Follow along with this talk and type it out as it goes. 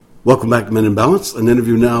Welcome back to Men in Balance. An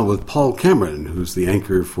interview now with Paul Cameron, who's the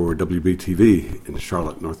anchor for WBTV in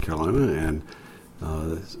Charlotte, North Carolina, and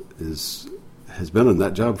has been on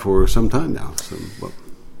that job for some time now.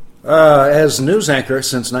 As news anchor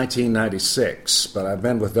since 1996, but I've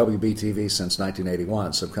been with WBTV since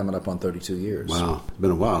 1981, so I'm coming up on 32 years. Wow, it's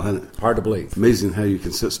been a while, hasn't it? Hard to believe. Amazing how you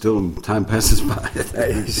can sit still and time passes by.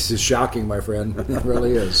 It's shocking, my friend. It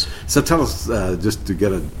really is. So tell us, just to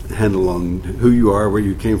get a handle on who you are, where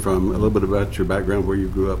you came from, a little bit about your background, where you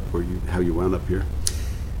grew up, how you wound up here.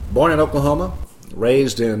 Born in Oklahoma,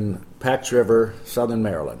 raised in Pax River, southern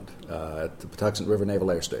Maryland. At the Patuxent River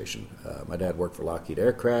Naval Air Station. My dad worked for Lockheed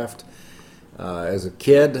Aircraft. As a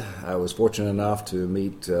kid, I was fortunate enough to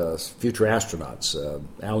meet future astronauts.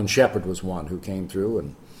 Alan Shepard was one who came through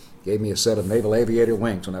and gave me a set of Naval Aviator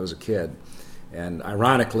wings when I was a kid. And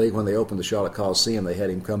ironically, when they opened the Charlotte Coliseum, they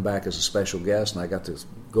had him come back as a special guest, and I got to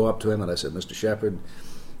go up to him and I said, "Mr. Shepard,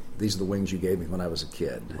 these are the wings you gave me when I was a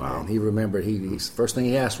kid." Wow. And he remembered, first thing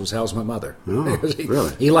he asked was, "How's my mother?" Oh,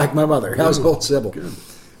 really? He liked my mother. How's old Sybil? Good.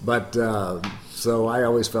 But so I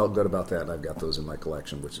always felt good about that, and I've got those in my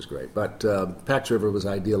collection, which is great. But Pax River was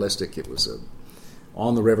idealistic. It was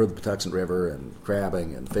on the river, the Patuxent River, and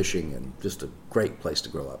crabbing and fishing, and just a great place to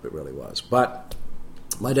grow up. It really was. But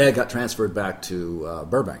my dad got transferred back to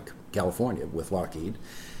Burbank, California, with Lockheed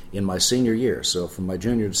in my senior year. So from my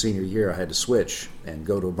junior to senior year, I had to switch and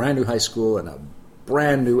go to a brand new high school and a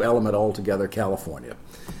brand new element altogether, California.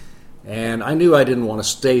 And I knew I didn't want to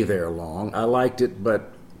stay there long. I liked it,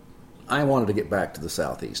 but I wanted to get back to the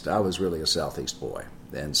Southeast. I was really a Southeast boy.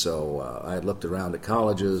 And so I had looked around at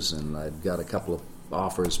colleges, and I'd got a couple of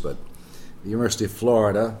offers, but the University of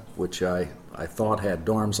Florida, which I thought had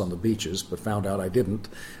dorms on the beaches, but found out I didn't.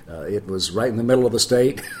 It was right in the middle of the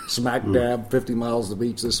state, smack dab, 50 miles the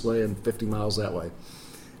beach this way and 50 miles that way.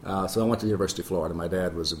 So I went to the University of Florida. My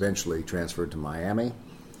dad was eventually transferred to Miami.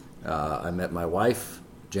 I met my wife,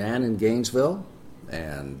 Jan, in Gainesville.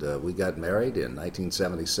 And we got married in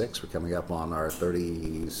 1976. We're coming up on our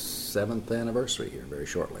 37th anniversary here very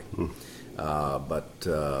shortly. That's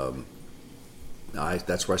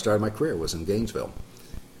where I started my career, was in Gainesville.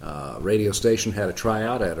 Radio station had a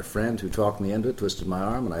tryout. I had a friend who talked me into it, twisted my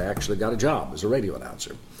arm, and I actually got a job as a radio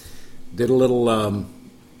announcer. Did a little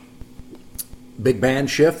big band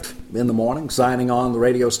shift in the morning, signing on the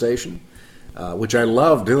radio station. Which I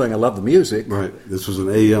love doing. I love the music. Right. This was an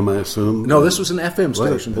AM, I assume? No, this was an FM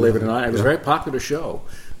station, believe it or not. It was a very popular show.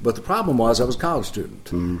 But the problem was I was a college student.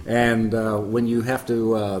 Mm-hmm. And when you have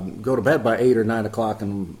to go to bed by 8 or 9 o'clock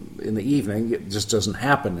in the evening, it just doesn't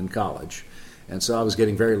happen in college. And so I was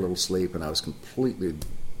getting very little sleep, and I was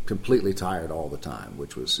completely tired all the time,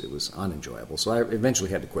 it was unenjoyable. So I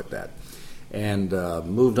eventually had to quit that. And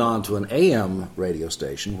moved on to an AM radio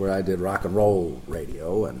station where I did rock and roll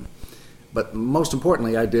radio. But most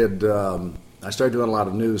importantly, I started doing a lot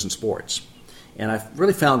of news and sports. And I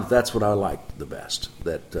really found that that's what I liked the best,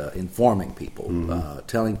 that informing people,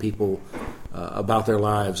 telling people about their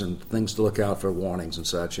lives and things to look out for, warnings and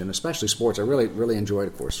such, and especially sports. I really, really enjoyed,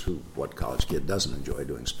 of course, what college kid doesn't enjoy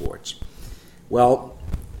doing sports. Well,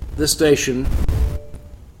 this station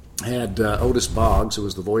had Otis Boggs, who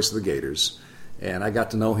was the voice of the Gators, and I got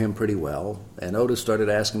to know him pretty well. And Otis started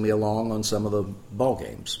asking me along on some of the ball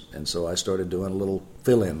games. And so I started doing a little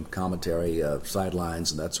fill-in commentary, sidelines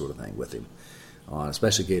and that sort of thing with him, on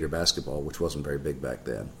especially Gator basketball, which wasn't very big back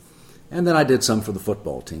then. And then I did some for the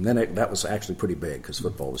football team. That was actually pretty big because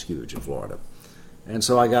football was huge in Florida. And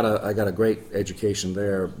so I got a great education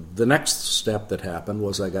there. The next step that happened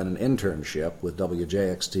was I got an internship with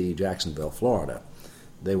WJXT Jacksonville, Florida.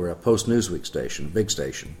 They were a post-Newsweek station, big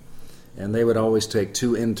station. And they would always take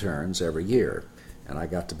 2 interns every year. And I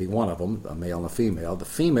got to be one of them, a male and a female. The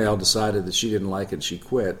female decided that she didn't like it and she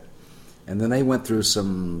quit. And then they went through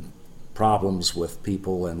some problems with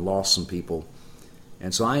people and lost some people.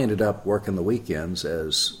 And so I ended up working the weekends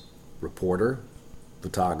as reporter,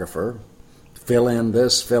 photographer, fill in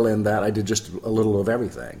this, fill in that. I did just a little of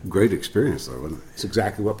everything. Great experience, though, wasn't it? It's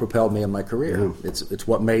exactly what propelled me in my career. Yeah. It's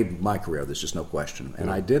what made my career, there's just no question.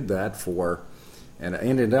 And I did that and I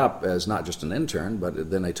ended up as not just an intern,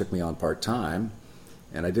 but then they took me on part-time,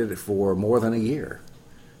 and I did it for more than a year,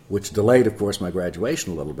 which delayed, of course, my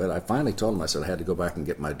graduation a little bit. I finally told them, I said I had to go back and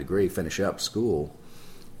get my degree, finish up school,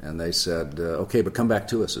 and they said, okay, but come back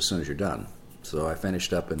to us as soon as you're done. So I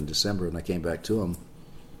finished up in December, and I came back to them.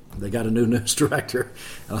 They got a new news director,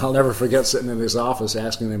 and I'll never forget sitting in his office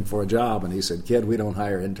asking him for a job, and he said, "Kid, we don't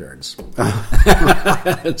hire interns."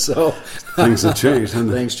 And so things have changed, haven't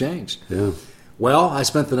they? Things changed. Yeah. Well, I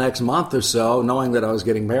spent the next month or so, knowing that I was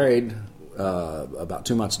getting married, about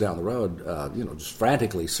 2 months down the road, just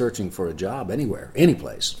frantically searching for a job anywhere, any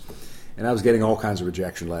place. And I was getting all kinds of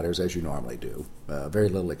rejection letters, as you normally do. Very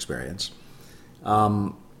little experience.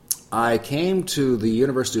 I came to the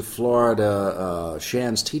University of Florida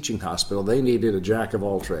Shands Teaching Hospital. They needed a jack of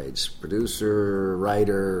all trades: producer,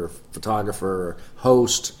 writer, photographer,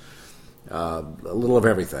 host, a little of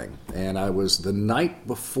everything. And I was, the night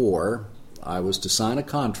before, I was to sign a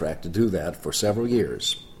contract to do that for several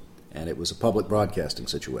years. And it was a public broadcasting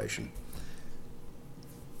situation.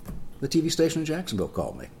 The TV station in Jacksonville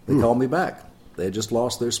called me. They called me back. They had just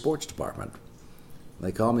lost their sports department.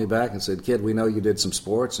 They called me back and said, "Kid, we know you did some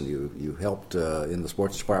sports and you helped in the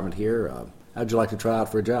sports department here. How'd you like to try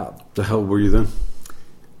out for a job?" How old were you then?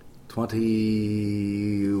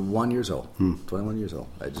 21 years old. 21 years old.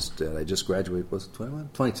 I just graduated. Was it 21?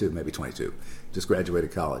 22, maybe 22. Just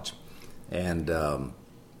graduated college, and I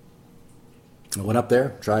went up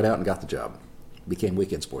there, tried out, and got the job. Became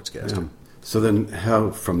weekend sportscaster. Yeah. So then, how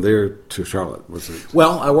from there to Charlotte was it?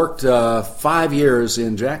 Well, I worked 5 years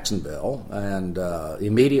in Jacksonville, and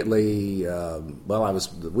immediately, I was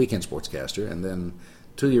the weekend sportscaster, and then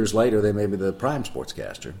 2 years later, they made me the prime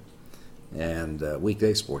sportscaster and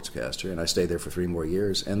weekday sportscaster, and I stayed there for 3 more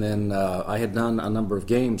years. And then I had done a number of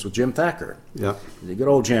games with Jim Thacker. Yeah, the good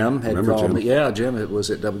old Jim had Remember called Jim? me. Yeah, Jim. It was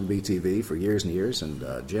at WBTV for years and years, and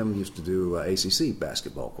Jim used to do ACC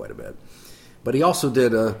basketball quite a bit. But he also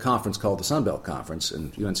did a conference called the Sun Belt Conference,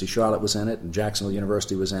 and UNC Charlotte was in it, and Jacksonville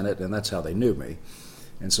University was in it, and that's how they knew me.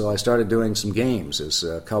 And so I started doing some games as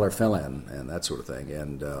color fill-in and that sort of thing.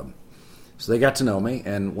 And so they got to know me,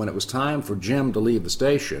 and when it was time for Jim to leave the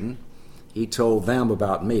station, he told them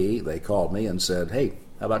about me. They called me and said, "Hey,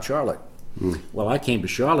 how about Charlotte?" Well, I came to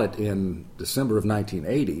Charlotte in December of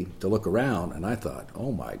 1980 to look around, and I thought,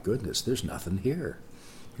 "Oh my goodness, there's nothing here.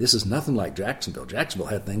 This is nothing like Jacksonville. Jacksonville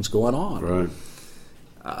had things going on." Right.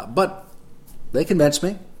 But they convinced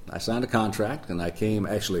me. I signed a contract, and I came.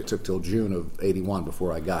 Actually, it took till June of 81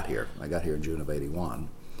 before I got here. I got here in June of 81.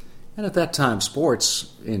 And at that time,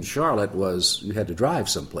 sports in Charlotte was, you had to drive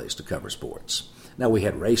someplace to cover sports. Now, we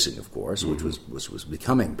had racing, of course, which was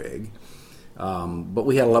becoming big. But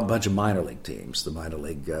we had a bunch of minor league teams. The minor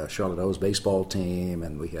league Charlotte O's baseball team,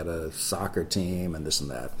 and we had a soccer team, and this and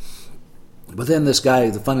that. But then this guy,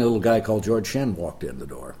 the funny little guy called George Shen, walked in the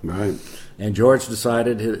door. Right. And George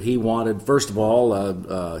decided he wanted, first of all,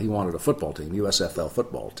 he wanted a football team, USFL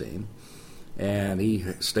football team. And he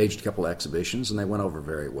staged a couple of exhibitions, and they went over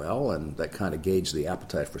very well, and that kind of gauged the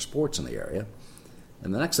appetite for sports in the area.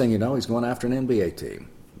 And the next thing you know, he's going after an NBA team.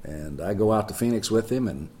 And I go out to Phoenix with him,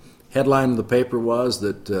 and headline of the paper was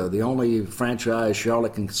that the only franchise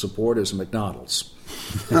Charlotte can support is McDonald's.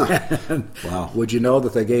 Wow. Would you know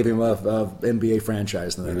that they gave him a NBA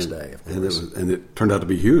franchise the next day, of course. And it turned out to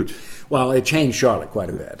be huge. Well, it changed Charlotte quite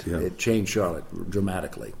a bit. Yeah. It changed Charlotte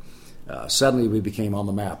dramatically. Suddenly we became on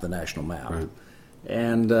the map, the national map. Right.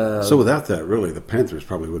 And So without that, really, the Panthers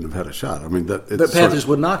probably wouldn't have had a shot. I mean, the Panthers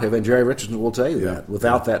would not have, and Jerry Richardson will tell you that,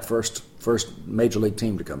 without that first major league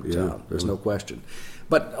team to come to town. There's no question.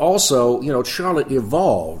 But also, Charlotte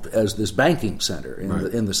evolved as this banking center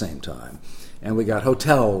in the same time. And we got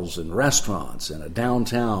hotels and restaurants and a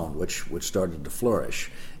downtown which started to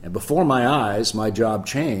flourish. And before my eyes, my job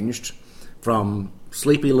changed from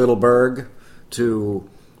sleepy little burg to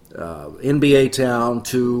NBA town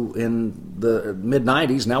to, in the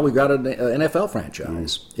mid-'90s, now we've got an NFL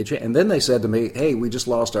franchise. And then they said to me, "Hey, we just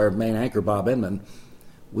lost our main anchor, Bob Inman.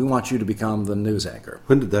 We want you to become the news anchor."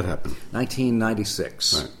 When did that happen?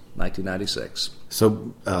 1996. Right. 1996.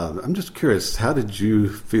 So I'm just curious, how did you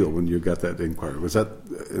feel when you got that inquiry? Was that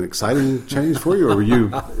an exciting change for you, or were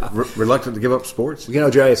you reluctant to give up sports?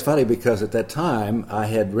 Jerry, it's funny because at that time I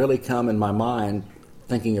had really come in my mind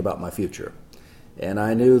thinking about my future. And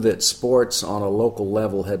I knew that sports on a local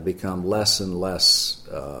level had become less and less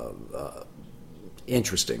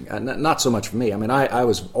interesting. Not so much for me. I mean, I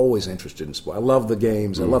was always interested in sport. I loved the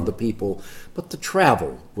games. I loved the people. But the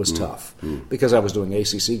travel was tough because I was doing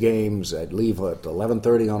ACC games. I'd leave at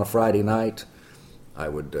 11:30 on a Friday night. I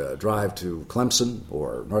would drive to Clemson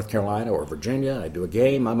or North Carolina or Virginia. I'd do a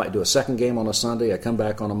game. I might do a second game on a Sunday. I'd come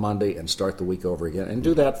back on a Monday and start the week over again and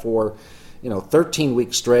do that for 13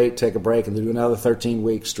 weeks straight, take a break, and then do another 13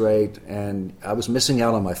 weeks straight. And I was missing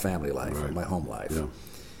out on my family life, my home life. Yeah.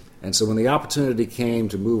 And so when the opportunity came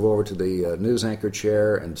to move over to the news anchor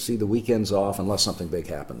chair and see the weekends off unless something big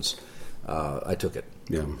happens, I took it.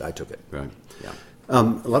 Yeah. I took it. Right. Yeah. A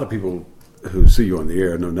lot of people who see you on the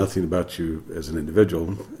air know nothing about you as an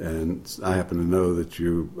individual, and I happen to know that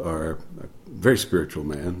you are a very spiritual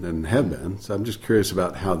man and have been. So I'm just curious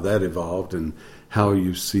about how that evolved and how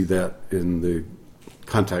you see that in the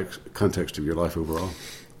context of your life overall.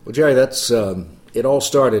 Well, Jerry, that's it. All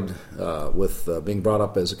started with being brought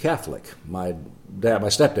up as a Catholic. My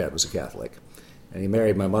stepdad was a Catholic, and he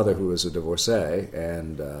married my mother, who was a divorcee.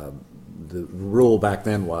 And the rule back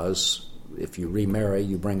then was, if you remarry,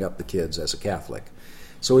 you bring up the kids as a Catholic.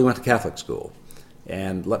 So we went to Catholic school,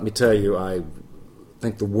 and let me tell you, I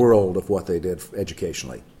think the world of what they did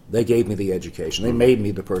educationally. They gave me the education. They made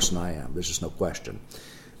me the person I am. There's just no question.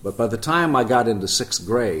 But by the time I got into 6th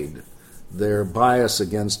grade, their bias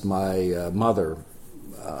against my mother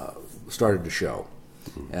started to show.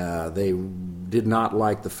 They did not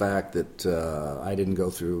like the fact that I didn't go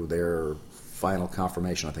through their final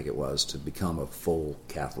confirmation, I think it was, to become a full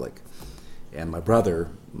Catholic. And my brother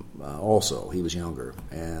also, he was younger,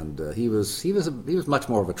 and he was much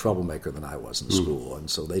more of a troublemaker than I was in school, and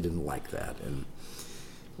so they didn't like that. And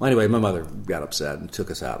well, anyway, my mother got upset and took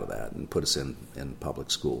us out of that and put us in public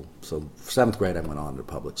school. So 7th grade, I went on to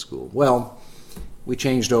public school. Well, we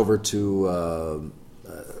changed over to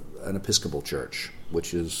an Episcopal church,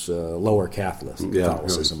 which is lower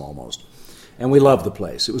Catholicism almost. And we loved the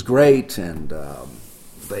place. It was great, and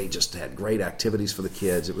they just had great activities for the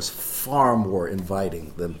kids. It was far more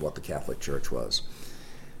inviting than what the Catholic Church was.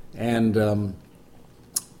 And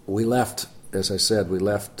we left, as I said,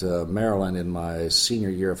 Maryland in my senior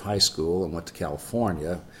year of high school and went to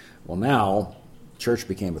California. Well, now, church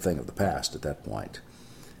became a thing of the past at that point.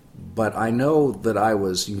 But I know that I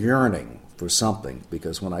was yearning for something,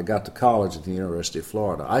 because when I got to college at the University of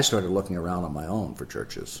Florida, I started looking around on my own for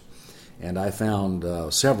churches. And I found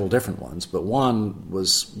several different ones, but one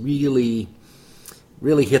was really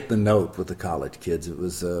hit the note with the college kids. It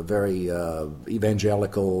was a very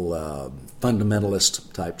evangelical,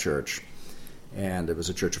 fundamentalist type church, and it was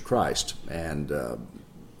a Church of Christ. And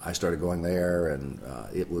I started going there, and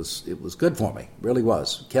it was good for me. It really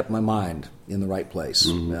was. It kept my mind in the right place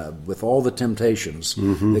with all the temptations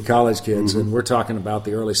the college kids, and we're talking about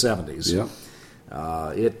the early 70s. Yeah.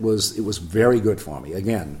 It was very good for me.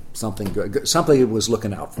 Again, something good, something that was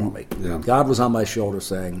looking out for me. Yeah. God was on my shoulder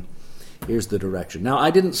saying, here's the direction. Now,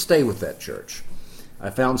 I didn't stay with that church. I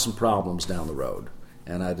found some problems down the road,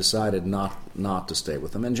 and I decided not to stay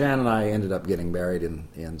with them. And Jan and I ended up getting married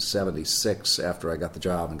in 76 after I got the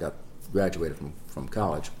job and graduated from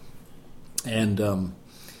college. And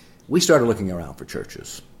we started looking around for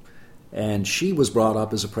churches. And she was brought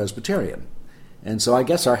up as a Presbyterian. And so I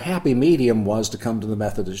guess our happy medium was to come to the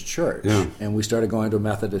Methodist Church. Yeah. And we started going to a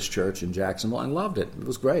Methodist church in Jacksonville and loved it. It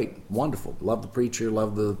was great. Wonderful. Loved the preacher,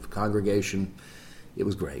 loved the congregation. It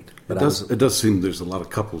was great. But it does seem there's a lot of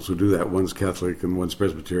couples who do that. One's Catholic and one's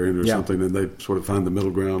Presbyterian or something, and they sort of find the middle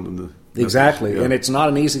ground. Exactly. Yeah. And it's not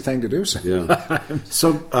an easy thing to do so. Yeah.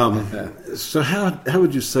 So how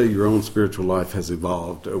would you say your own spiritual life has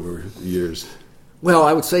evolved over the years? Well,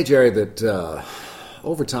 I would say, Jerry, that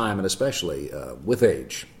over time, and especially with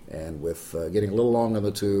age, and with getting a little long in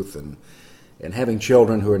the tooth, and having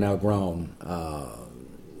children who are now grown,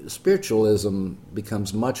 spiritualism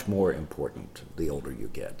becomes much more important the older you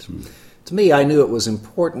get. To me, I knew it was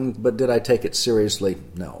important, but did I take it seriously?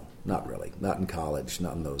 No, not really. Not in college,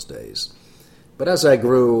 not in those days. But as I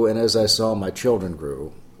grew, and as I saw my children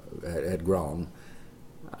had grown,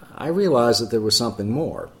 I realized that there was something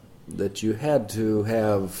more, that you had to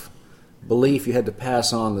have belief, you had to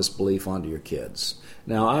pass on this belief onto your kids.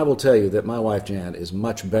 Now, I will tell you that my wife, Jan, is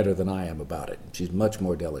much better than I am about it. She's much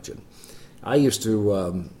more diligent. I used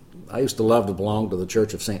to love to belong to the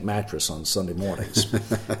Church of St. Mattress on Sunday mornings.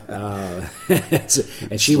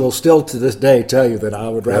 And she will still to this day tell you that I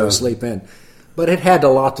would rather sleep in. But it had a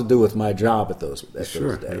lot to do with my job at those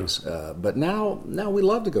days. Yeah. But now we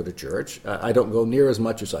love to go to church. I don't go near as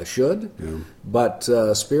much as I should, but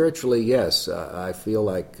spiritually, yes, I feel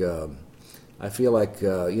like I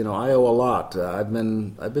owe a lot. I've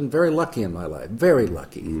been very lucky in my life, very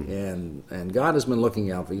lucky, and God has been looking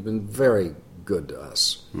out for me. He's been very good to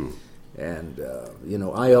us, and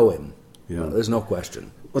I owe Him. Yeah. There's no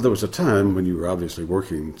question. Well, there was a time when you were obviously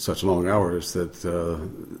working such long hours that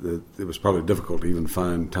it was probably difficult to even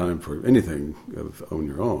find time for anything on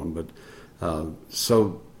your own. But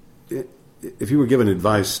so, if you were given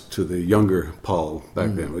advice to the younger Paul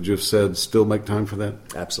back then, would you have said, still make time for that?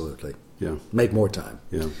 Absolutely. Yeah. Make more time.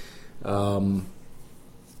 Yeah.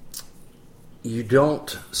 You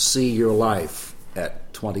don't see your life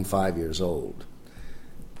at 25 years old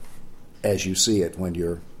as you see it when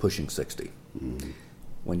you're pushing 60.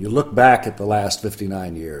 When you look back at the last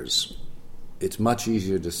 59 years, it's much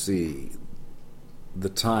easier to see the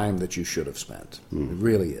time that you should have spent. It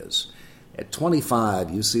really is. At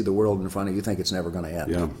 25, you see the world in front of you, you think it's never going to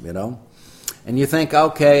end, And you think,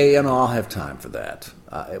 okay, I'll have time for that.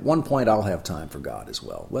 At one point, I'll have time for God as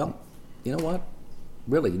well. Well, you know what?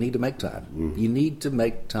 Really, you need to make time. Mm-hmm. You need to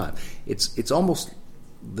make time. It's almost,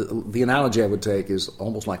 the analogy I would take is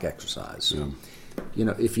almost like exercise.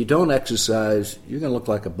 Yeah. If you don't exercise, you're going to look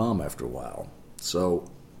like a bum after a while. So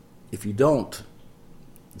if you don't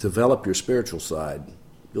develop your spiritual side,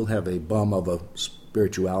 you'll have a bum of a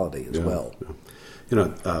spirituality as well.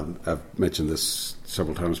 Yeah. I've mentioned this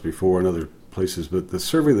several times before in other places, but the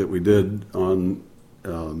survey that we did on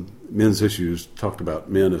men's issues talked about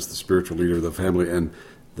men as the spiritual leader of the family, and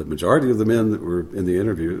the majority of the men that were in the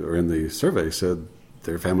interview or in the survey said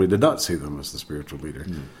their family did not see them as the spiritual leader.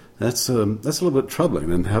 Mm. That's a little bit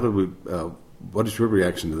troubling. And what is your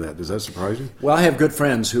reaction to that? Does that surprise you? Well, I have good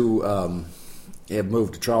friends who have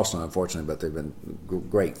moved to Charleston, unfortunately, but they've been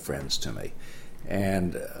great friends to me.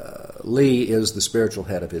 And Lee is the spiritual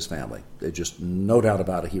head of his family. There's just no doubt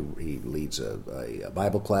about it. He leads a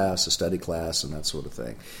Bible class, a study class, and that sort of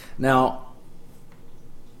thing. Now,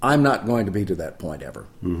 I'm not going to be to that point ever.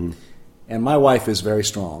 Mm-hmm. And my wife is very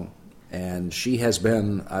strong, and she has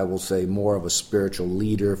been, I will say, more of a spiritual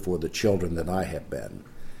leader for the children than I have been.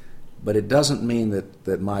 But it doesn't mean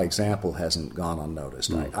that my example hasn't gone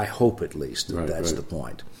unnoticed. Mm. I hope at least that's the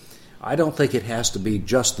point. I don't think it has to be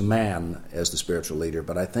just the man as the spiritual leader,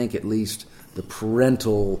 but I think at least the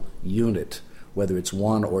parental unit, whether it's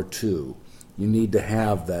one or two, you need to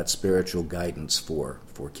have that spiritual guidance for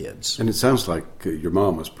kids. And it sounds like your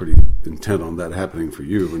mom was pretty intent on that happening for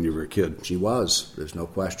you when you were a kid. She was. There's no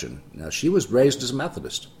question. Now, she was raised as a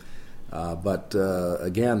Methodist. But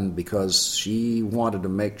again, because she wanted to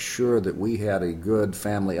make sure that we had a good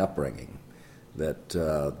family upbringing, that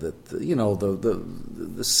the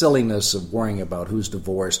silliness of worrying about who's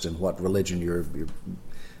divorced and what religion you're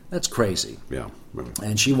that's crazy. Yeah, right.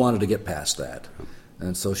 And she wanted to get past that,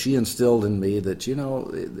 and so she instilled in me that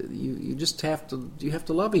you just have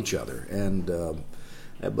to love each other, and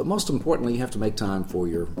but most importantly, you have to make time for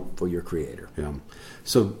your Creator. Yeah.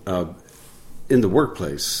 So. In the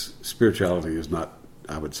workplace, spirituality is not,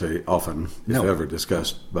 I would say, often, if ever,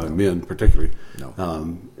 discussed by men particularly.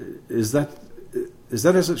 No. Is that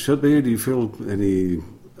as it should be? Do you feel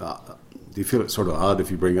it sort of odd if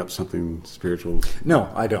you bring up something spiritual? No,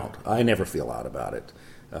 I don't. I never feel odd about it.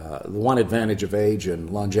 The one advantage of age and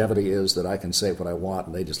longevity is that I can say what I want,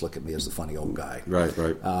 and they just look at me as the funny old guy. Right.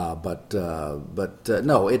 But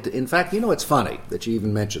no. In fact, it's funny that you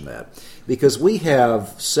even mentioned that, because we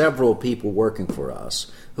have several people working for us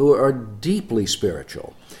who are deeply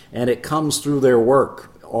spiritual, and it comes through their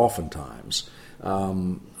work oftentimes.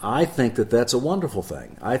 I think that's a wonderful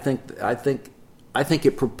thing. I think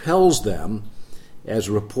it propels them as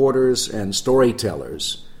reporters and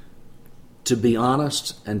storytellers to be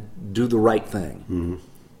honest and do the right thing. Mm-hmm.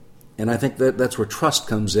 And I think that's where trust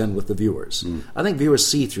comes in with the viewers. Mm. I think viewers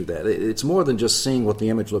see through that. It's more than just seeing what the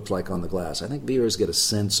image looks like on the glass. I think viewers get a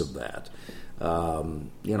sense of that.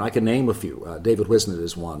 I can name a few. David Wisnett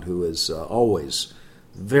is one who is always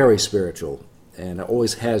very spiritual and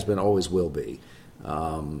always has been, always will be.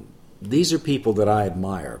 These are people that I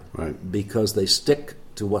admire because they stick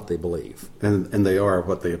to what they believe. And they are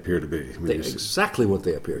what they appear to be. Exactly what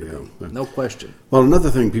they appear to be. No question. Well, another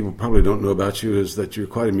thing people probably don't know about you is that you're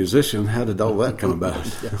quite a musician. How did all that come about?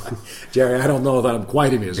 Jerry, I don't know that I'm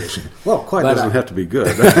quite a musician. Well, quite doesn't have to be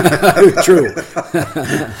good. True.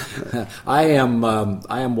 I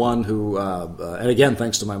am one who, and again,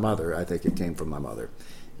 thanks to my mother, I think it came from my mother,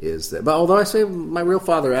 is that, but although I say my real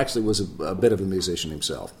father actually was a bit of a musician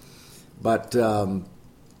himself. But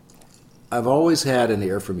I've always had an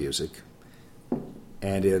ear for music,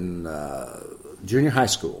 and in junior high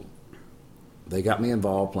school, they got me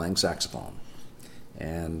involved playing saxophone,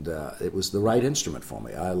 and it was the right instrument for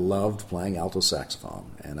me. I loved playing alto saxophone,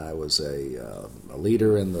 and I was a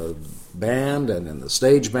leader in the band and in the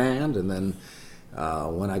stage band, and then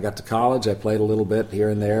when I got to college, I played a little bit here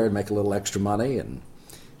and there and make a little extra money,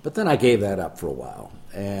 but then I gave that up for a while.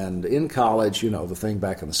 And in college, the thing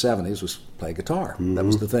back in the 70s was play guitar. Mm-hmm. That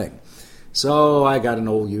was the thing. So I got an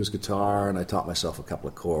old used guitar, and I taught myself a couple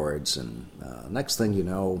of chords, and next thing you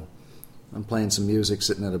know, I'm playing some music,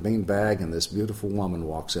 sitting in a beanbag, and this beautiful woman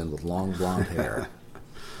walks in with long blonde hair.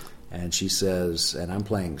 And she says, and I'm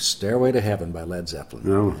playing Stairway to Heaven by Led Zeppelin.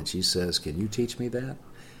 No. And she says, "Can you teach me that?"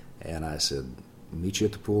 And I said, "Meet you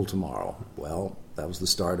at the pool tomorrow." Well, that was the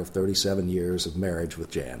start of 37 years of marriage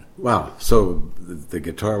with Jan. Wow. So the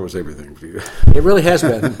guitar was everything for you. It really has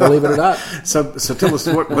been, believe it or not. So tell us,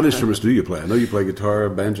 what instruments do you play? I know you play guitar,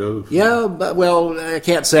 banjo. Yeah, well, I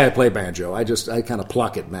can't say I play banjo. I kind of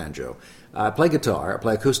pluck at banjo. I play guitar. I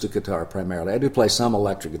play acoustic guitar primarily. I do play some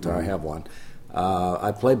electric guitar. I have one.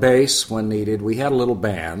 I play bass when needed. We had a little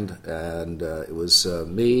band, and it was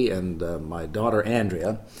me and my daughter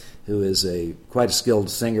Andrea, who is quite a skilled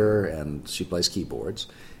singer, and she plays keyboards.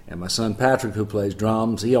 And my son Patrick, who plays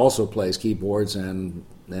drums, he also plays keyboards and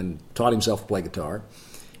taught himself to play guitar.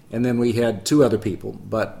 And then we had two other people,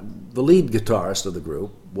 but the lead guitarist of the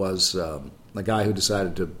group was a guy who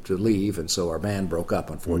decided to leave, and so our band broke up,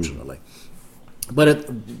 unfortunately. But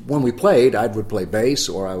when we played, I would play bass,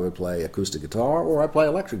 or I would play acoustic guitar, or I'd play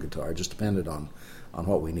electric guitar. It just depended on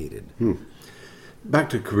what we needed. Back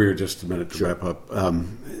to career just a minute to wrap up.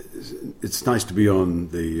 It's nice to be on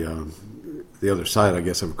the other side, I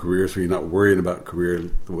guess, of a career, so you're not worrying about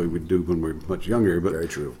career the way we do when we're much younger. But very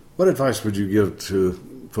true. What advice would you give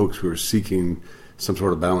to folks who are seeking some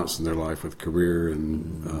sort of balance in their life with career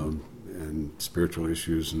and spiritual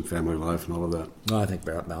issues and family life and all of that? No, I think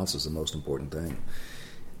balance is the most important thing.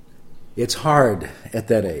 It's hard at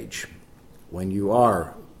that age when you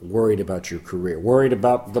are worried about your career, worried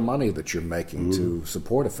about the money that you're making to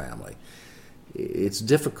support a family. It's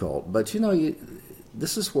difficult, but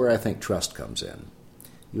this is where I think trust comes in.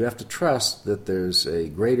 You have to trust that there's a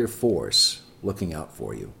greater force looking out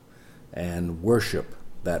for you and worship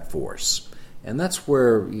that force. And that's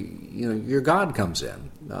where your God comes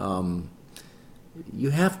in. You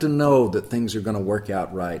have to know that things are going to work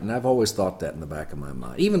out right, and I've always thought that in the back of my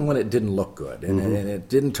mind, even when it didn't look good and it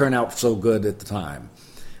didn't turn out so good at the time.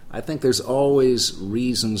 I think there's always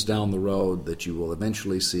reasons down the road that you will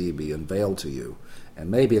eventually see be unveiled to you,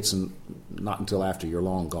 and maybe it's not until after you're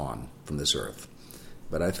long gone from this earth.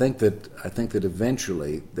 But I think that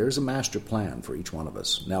eventually there's a master plan for each one of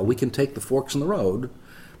us. Now we can take the forks in the road,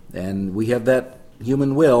 and we have that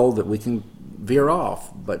human will that we can veer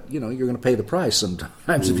off. But you're going to pay the price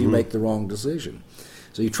sometimes if you make the wrong decision.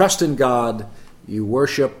 So you trust in God, you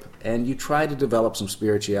worship, and you try to develop some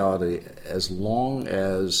spirituality as long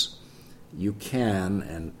as you can,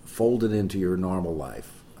 and fold it into your normal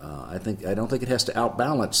life. I don't think it has to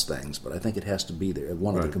outbalance things, but I think it has to be there,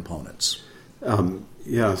 one of the components.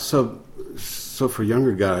 So for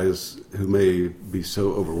younger guys who may be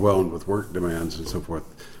so overwhelmed with work demands and so forth,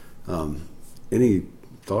 any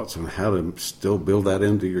thoughts on how to still build that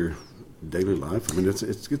into your daily life? I mean,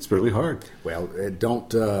 it's really hard. Well, don't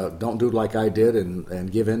do like I did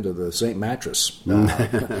and give in to the St. Mattress.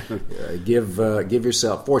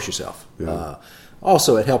 Force yourself. Yeah.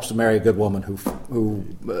 Also, it helps to marry a good woman who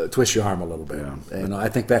twists your arm a little bit. Yeah. And I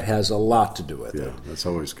think that has a lot to do with it. Yeah, that's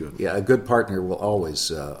always good. Yeah, a good partner will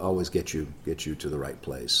always get you to the right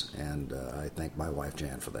place. And I thank my wife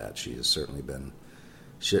Jan for that. She has certainly been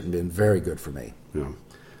very good for me. Yeah.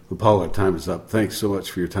 Well, Paul, our time is up. Thanks so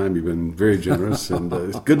much for your time. You've been very generous, and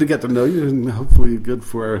it's good to get to know you, and hopefully good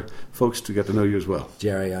for our folks to get to know you as well.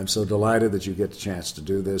 Jerry, I'm so delighted that you get the chance to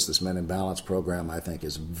do this. This Men in Balance program, I think,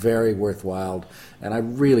 is very worthwhile, and I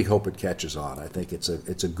really hope it catches on. I think it's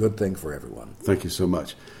a good thing for everyone. Thank you so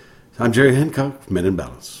much. I'm Jerry Hancock, Men in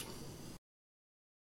Balance.